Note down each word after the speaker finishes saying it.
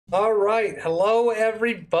All right, hello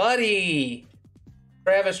everybody.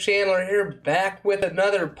 Travis Chandler here, back with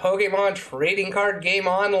another Pokemon trading card game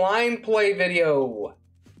online play video.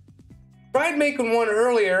 Tried making one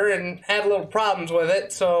earlier and had a little problems with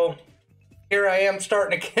it, so here I am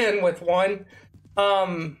starting again with one.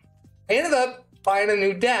 I ended up buying a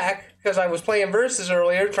new deck because I was playing Versus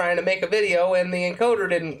earlier trying to make a video and the encoder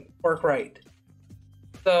didn't work right.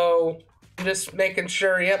 So I'm just making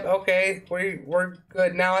sure, yep, okay, we're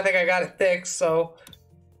good now. I think I got it fixed, so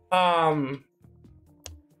but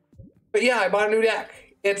yeah, I bought a new deck.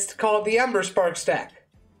 It's called the Ember Sparks deck.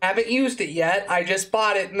 Haven't used it yet. I just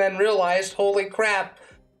bought it and then realized, holy crap,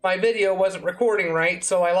 my video wasn't recording right,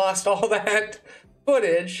 so I lost all that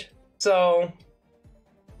footage. So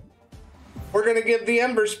we're gonna give the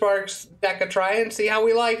Ember Sparks deck a try and see how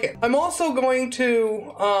we like it. I'm also going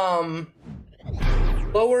to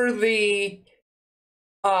lower the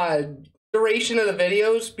duration of the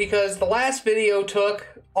videos because the last video took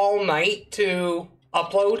all night to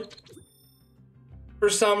upload for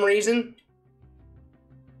some reason.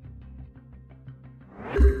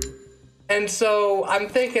 And so I'm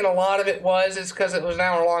thinking a lot of it is because it was an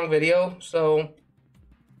hour-long video, so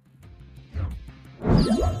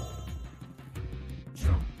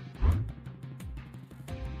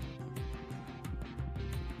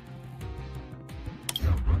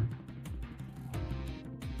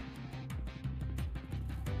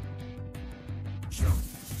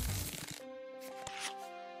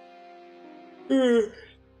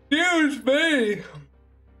excuse me.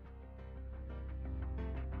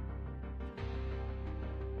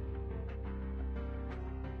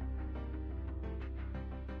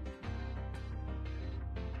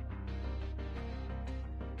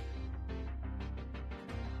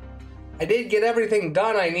 I did get everything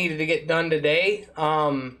done I needed to get done today.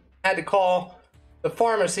 Had to call the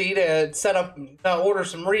pharmacy to set up, order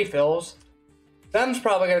some refills. Them's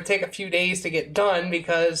probably going to take a few days to get done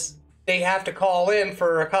because they have to call in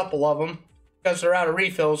for a couple of them because they're out of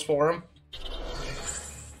refills for them.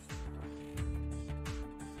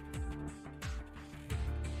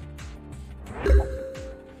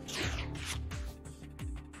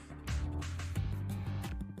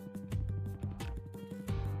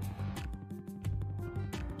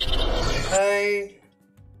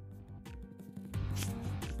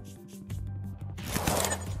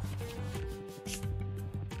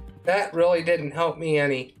 That really didn't help me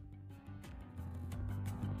any.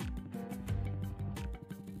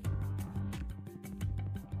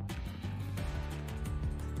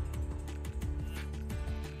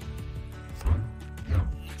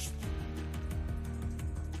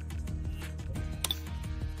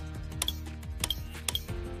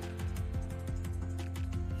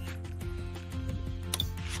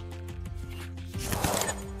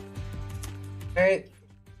 Right.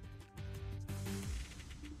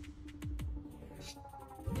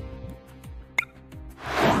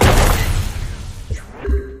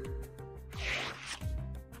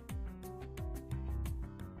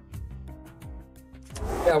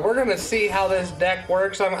 Yeah, we're gonna see how this deck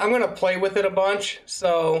works. I'm gonna play with it a bunch,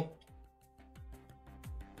 so.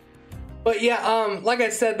 But yeah, like I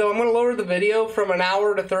said though, I'm gonna lower the video from an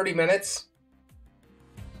hour to 30 minutes.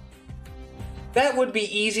 That would be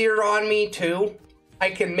easier on me too.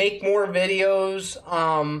 I can make more videos.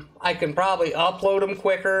 I can probably upload them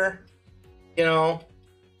quicker, you know.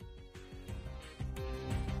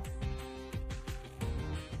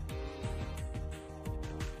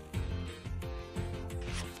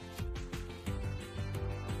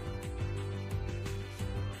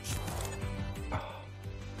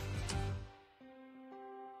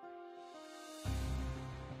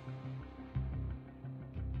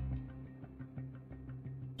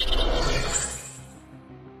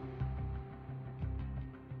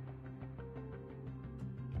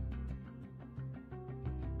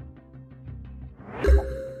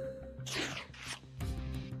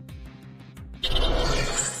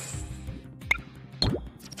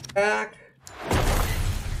 Back.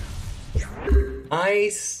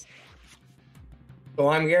 Nice. So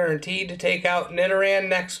I'm guaranteed to take out Nidoran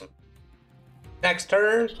next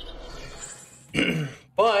turn.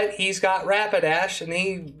 But he's got Rapidash and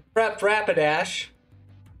he prepped Rapidash.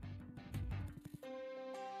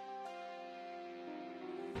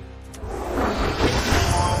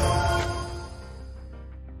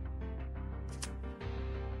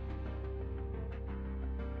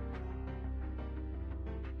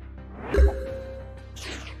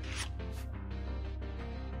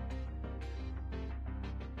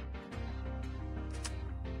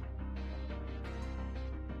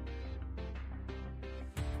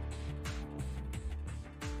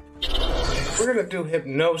 We're gonna do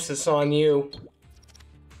hypnosis on you.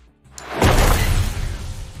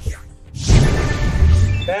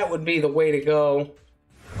 That would be the way to go.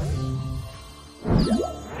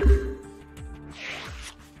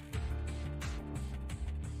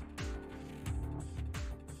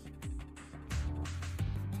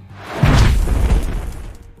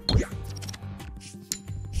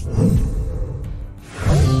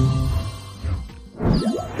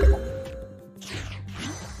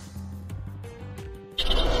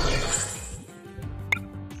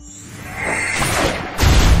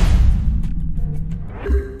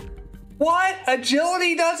 What?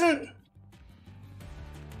 Agility doesn't?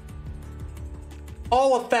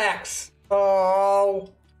 All effects. Oh.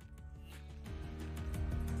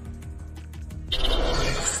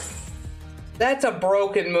 That's a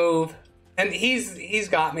broken move. And he's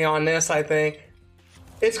got me on this, I think.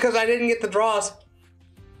 It's because I didn't get the draws.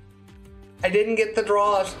 I didn't get the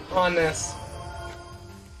draws on this.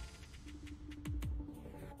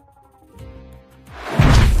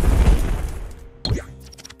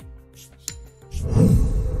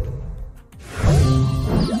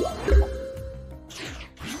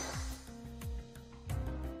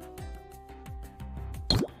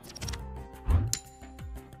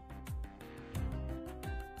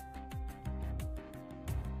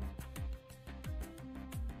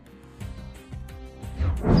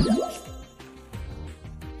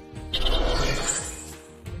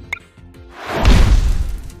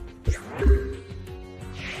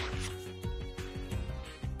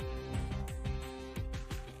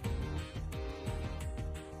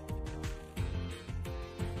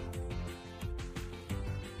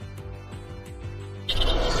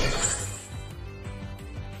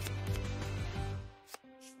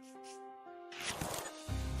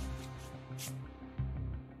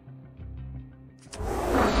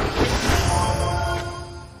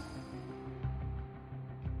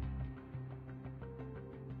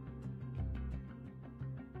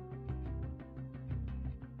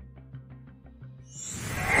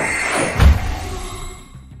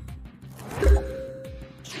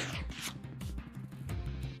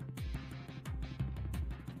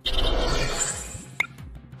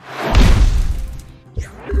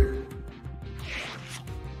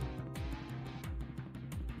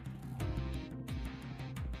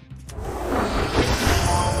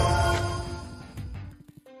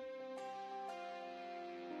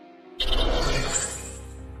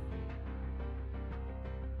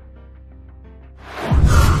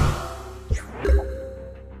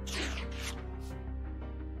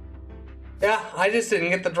 Yeah, I just didn't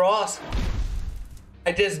get the draws.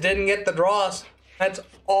 I just didn't get the draws. That's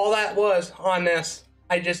all that was on this.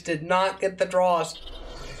 I just did not get the draws.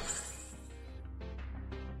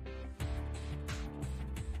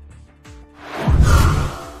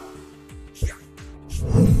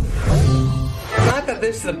 Not that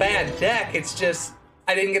this is a bad deck, it's just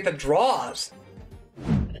I didn't get the draws.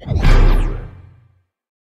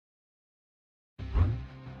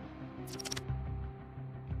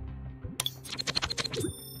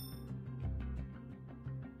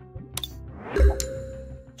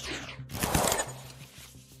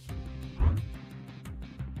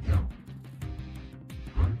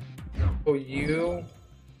 Oh, you.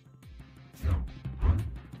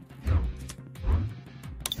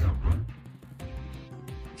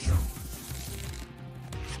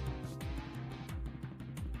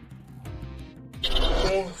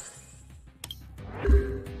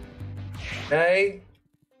 Okay.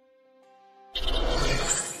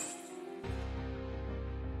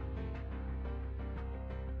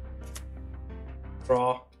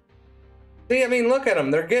 Draw. See, I mean, look at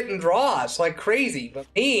them. They're getting draws like crazy. But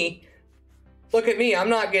me, look at me. I'm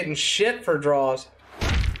not getting shit for draws.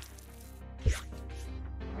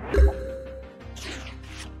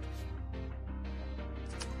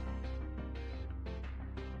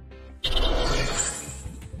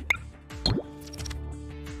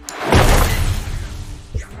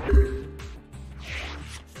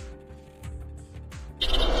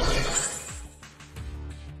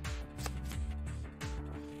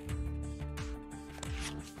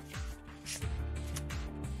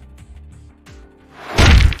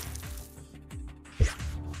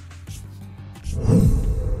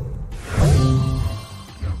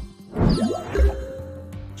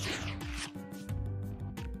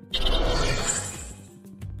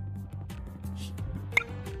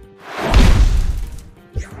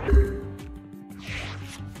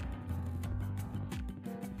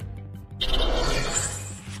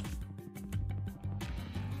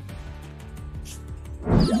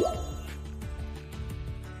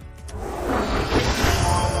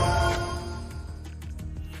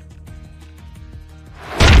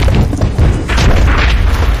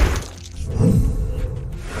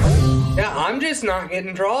 just not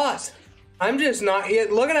getting draws. I'm just not,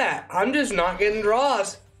 look at that. I'm just not getting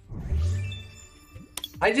draws.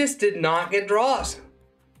 I just did not get draws.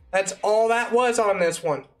 That's all that was on this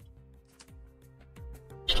one.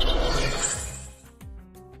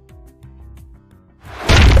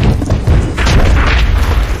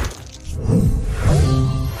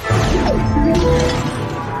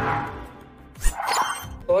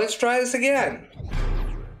 So let's try this again.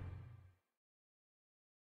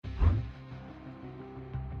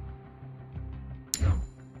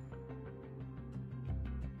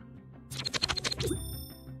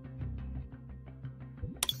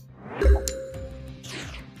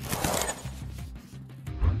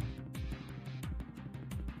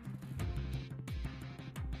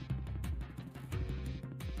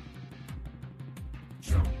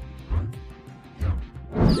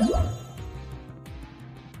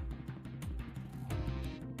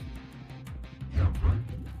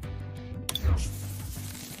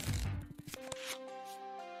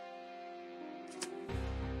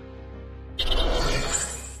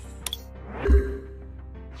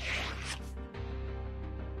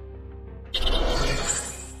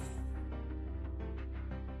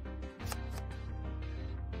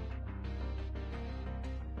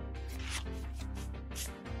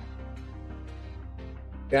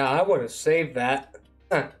 Yeah, I would have saved that.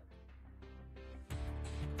 Huh.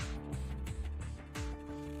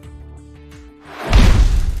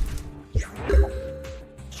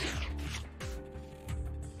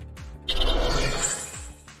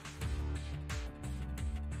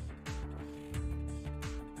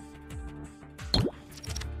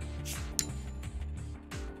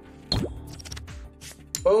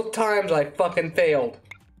 Both times I fucking failed.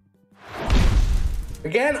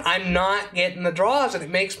 Again, I'm not getting the draws, and it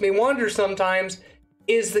makes me wonder sometimes,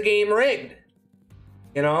 is the game rigged?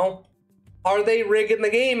 You know? Are they rigging the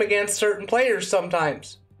game against certain players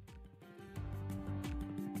sometimes?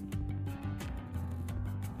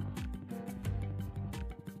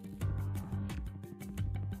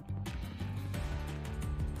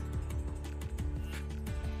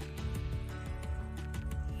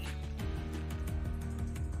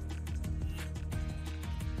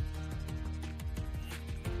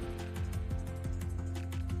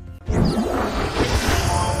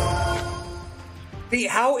 See,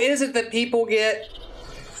 how is it that people get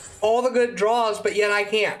all the good draws, but yet I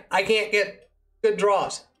can't? I can't get good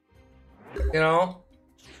draws. You know?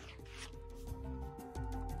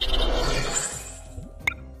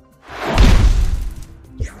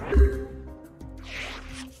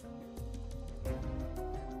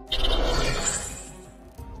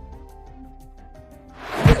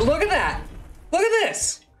 Look at that. Look at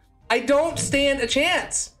this. I don't stand a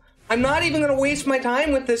chance. I'm not even going to waste my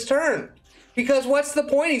time with this turn. Because what's the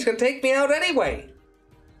point? He's going to take me out anyway.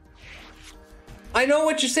 I know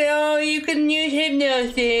what you say. Oh, you can use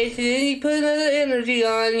hypnosis, and then you put another energy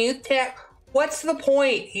on, you tap. What's the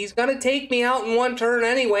point? He's going to take me out in one turn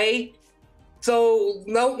anyway. So,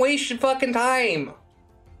 don't waste your fucking time.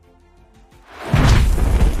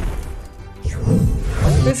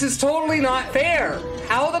 This is totally not fair.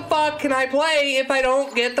 How the fuck can I play if I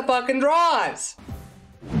don't get the fucking draws?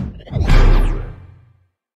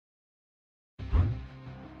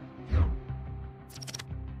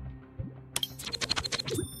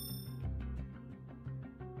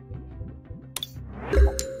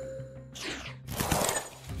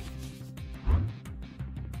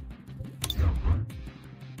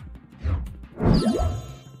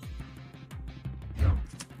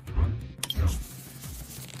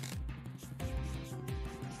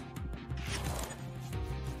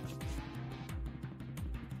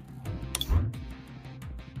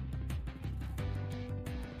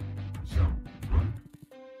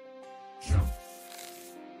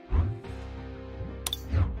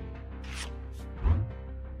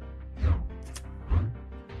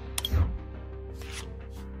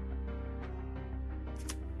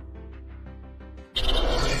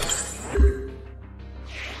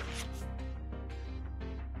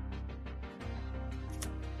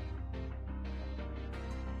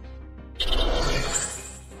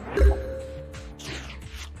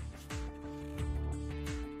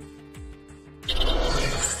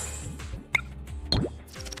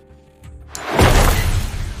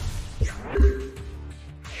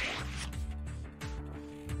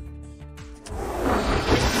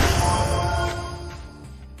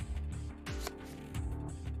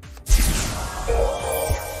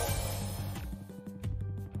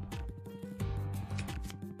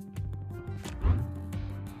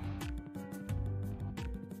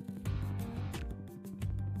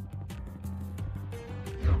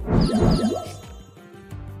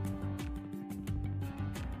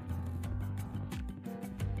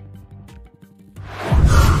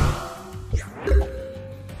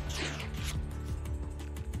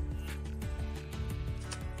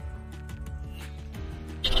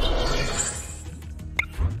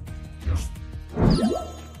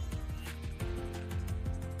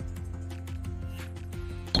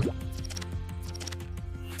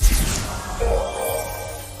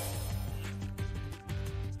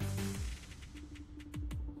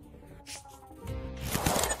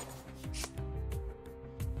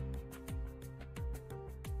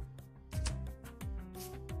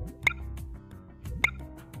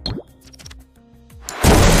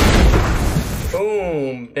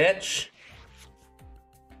 Boom, bitch.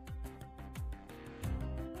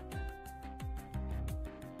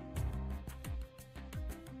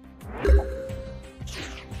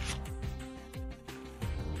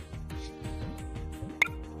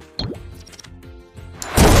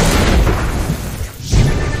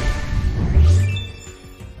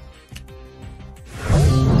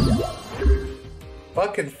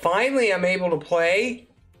 Fucking finally I'm able to play.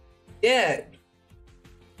 Yeah.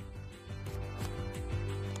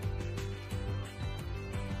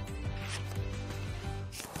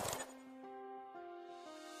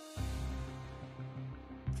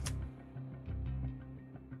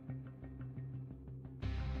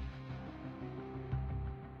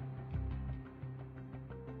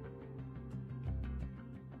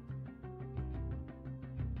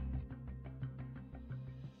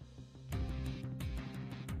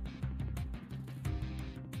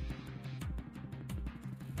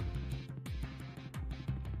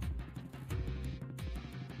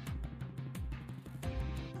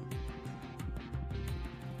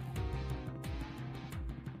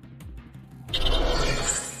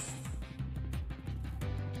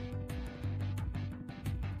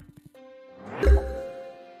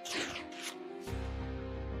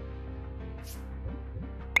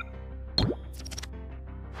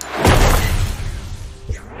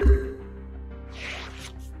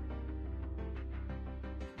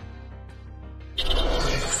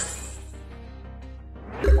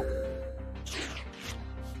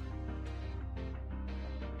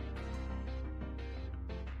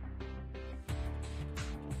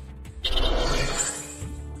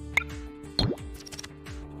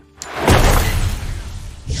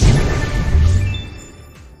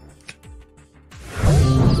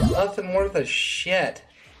 Nothing worth a shit.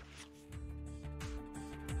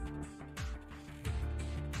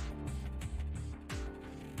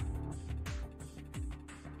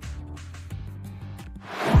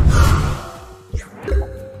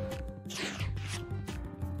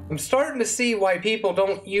 I'm starting to see why people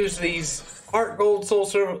don't use these HeartGold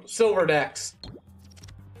SoulSilver decks.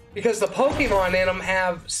 Because the Pokemon in them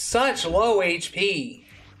have such low HP.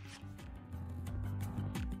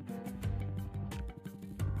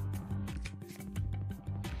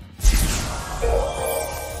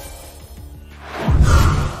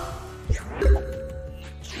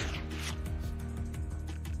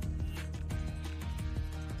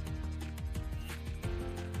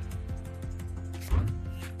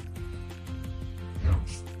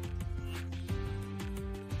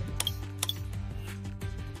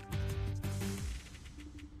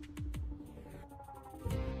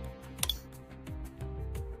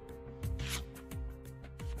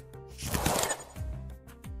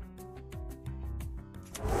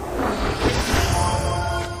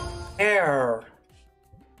 Air.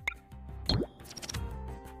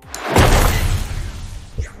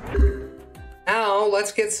 Now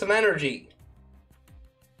let's get some energy.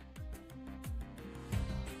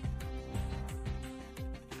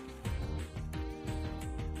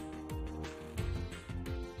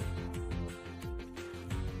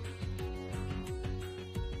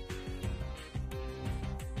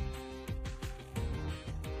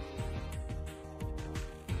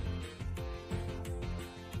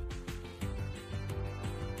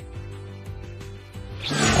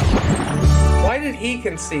 Why did he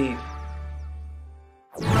concede?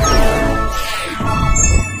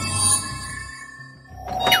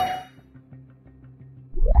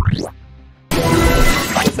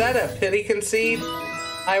 Is that a pity concede?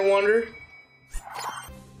 I wonder.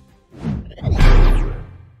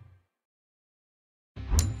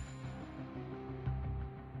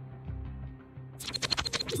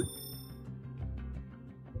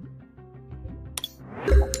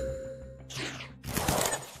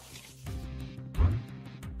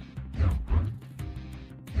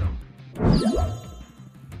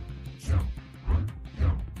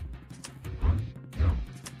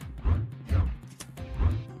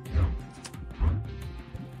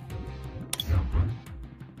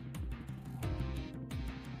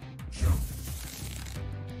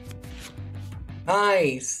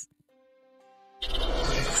 Nice.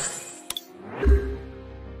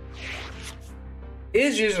 He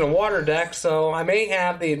is using a water deck, so I may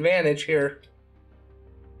have the advantage here.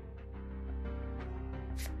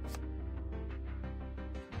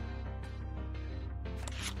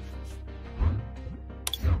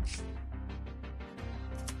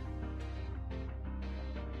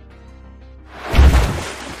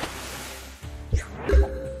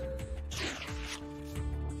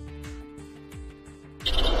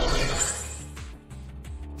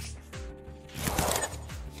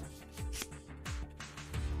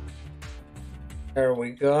 There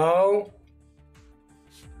we go.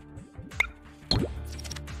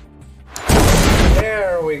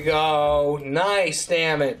 There we go. Nice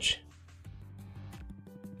damage.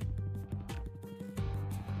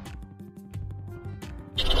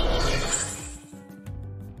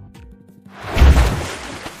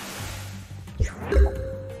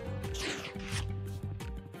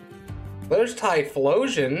 There's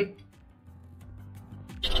Typhlosion.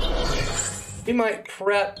 We might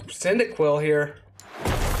prep Cyndaquil here.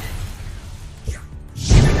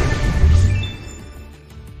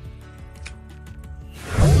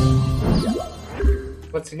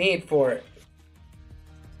 What's he need for it?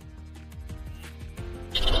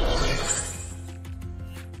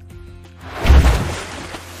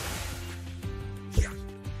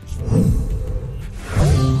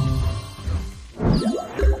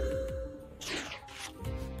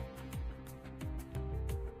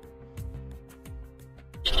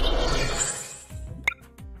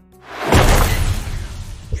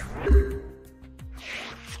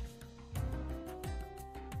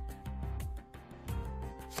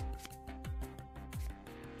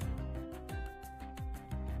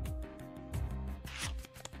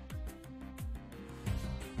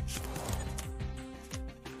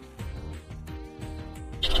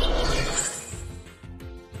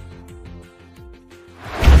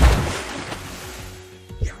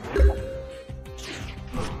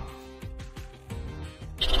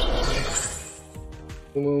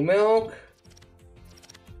 Moo Milk.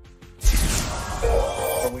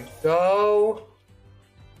 There we go.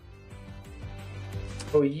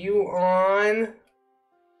 Put you on.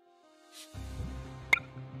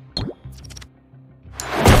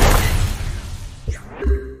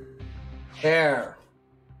 There.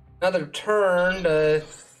 Another turn to...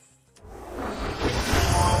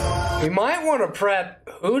 We might want to prep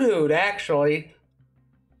Hoot actually.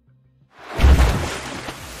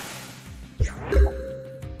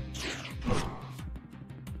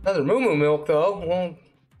 Another Moo Milk, though. Well,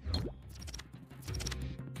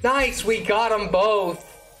 nice, we got them both.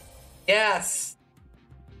 Yes.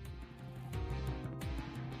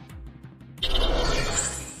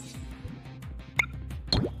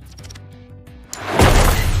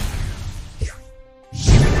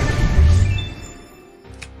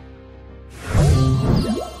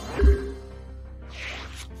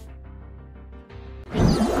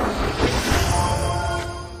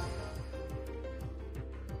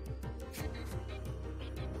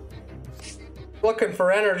 Looking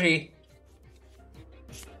for energy.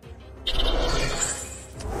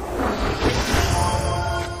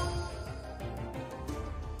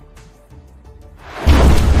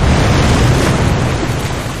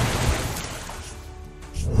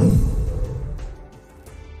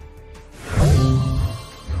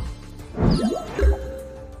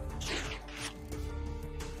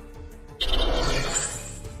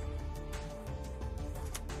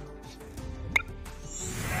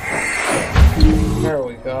 There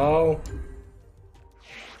we go.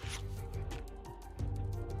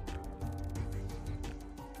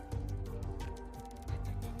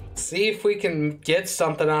 See if we can get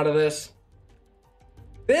something out of this.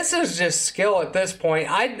 This is just skill at this point.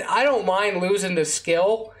 I don't mind losing to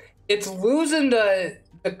skill. It's losing to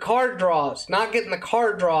the card draws, not getting the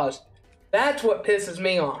card draws. That's what pisses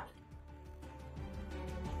me off.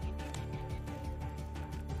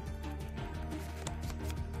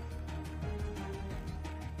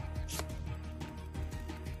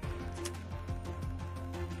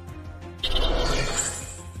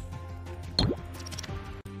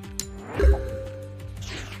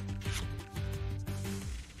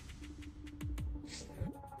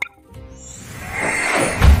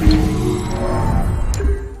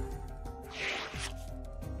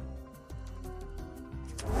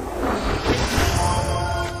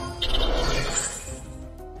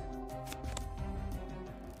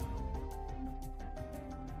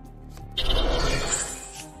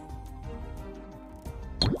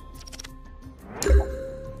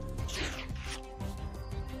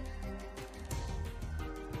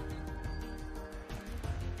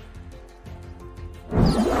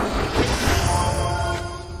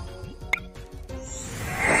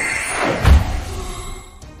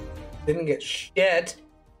 Didn't get shit.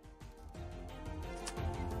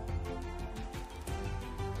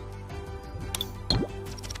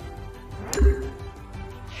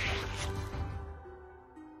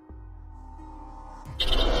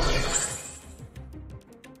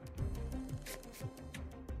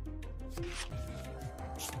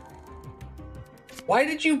 Why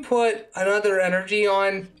did you put another energy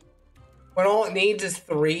on when all it needs is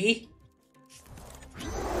 3?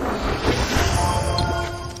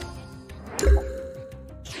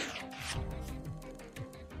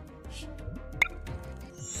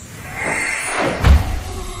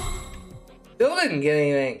 even get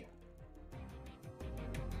anything.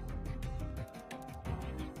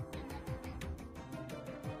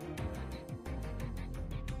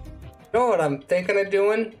 You know what I'm thinking of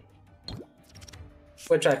doing?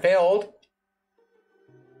 Which I failed.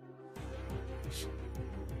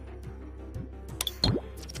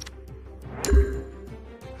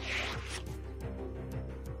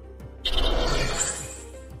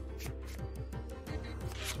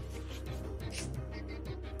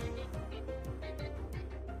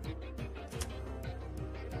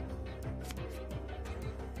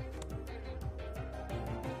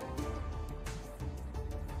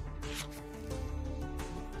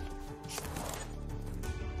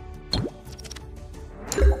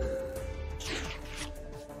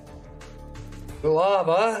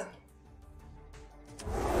 Lava.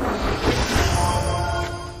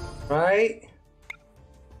 Right.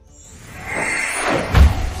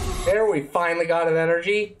 There, we finally got an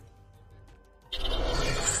energy.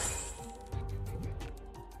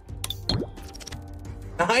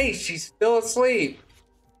 Nice, she's still asleep.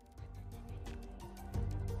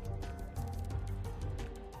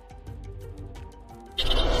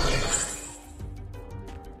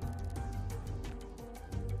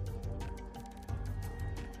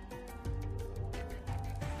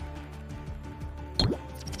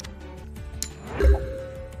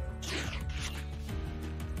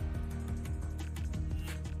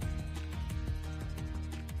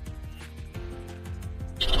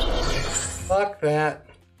 Fuck that.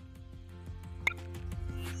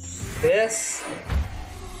 This.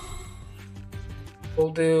 We'll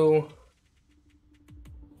do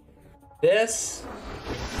this.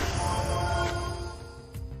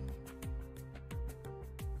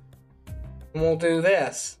 And we'll do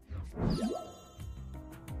this.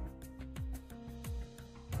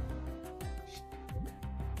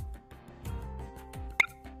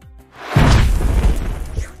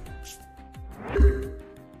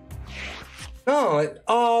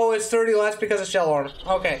 No, it's 30 less because of shell armor.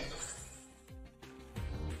 Okay.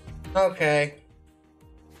 Okay.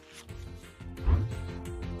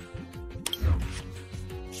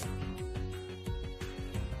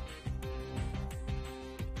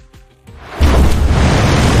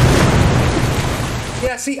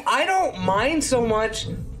 Yeah, see, I don't mind so much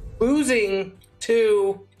losing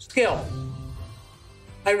to skill.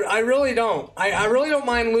 I really don't. I really don't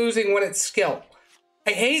mind losing when it's skill.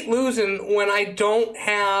 I hate losing when I don't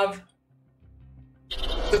have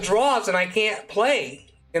the draws and I can't play,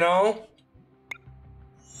 you know?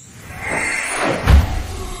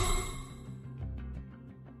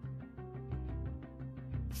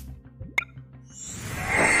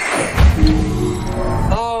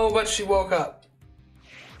 Oh, but she woke up.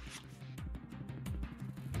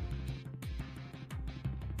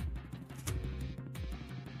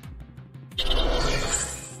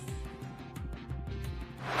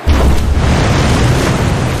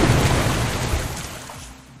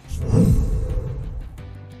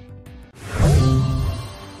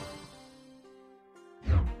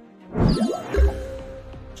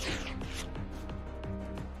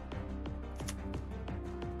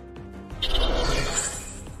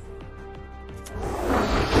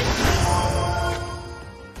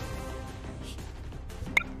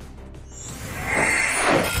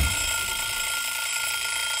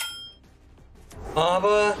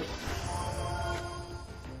 Lava.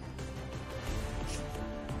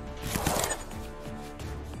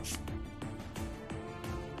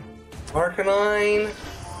 Arcanine.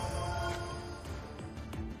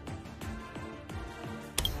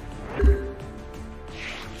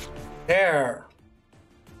 There.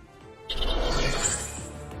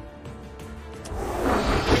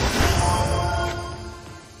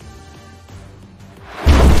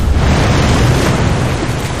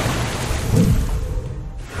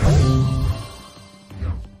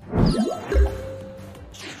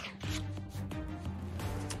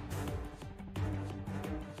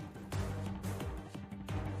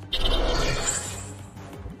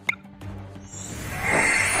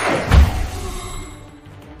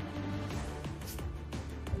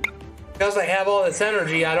 Because I have all this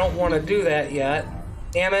energy, I don't want to do that yet.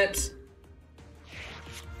 Damn it.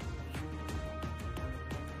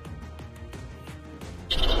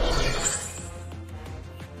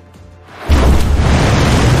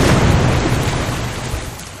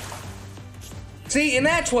 See, and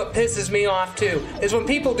that's what pisses me off too, is when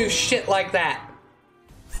people do shit like that.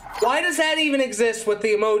 Why does that even exist with the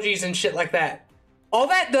emojis and shit like that? All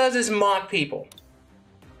that does is mock people.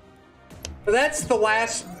 But that's the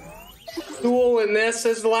last duel in this,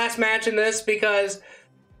 is the last match in this, because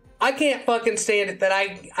I can't fucking stand it that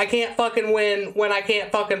I can't fucking win when I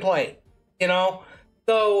can't fucking play, you know?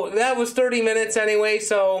 So that was 30 minutes anyway,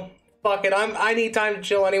 so fuck it. I need time to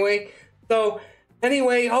chill anyway. So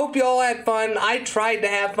anyway, hope you all had fun. I tried to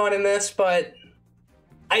have fun in this, but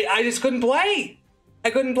I just couldn't play. I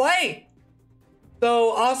couldn't play.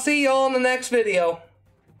 So I'll see y'all in the next video.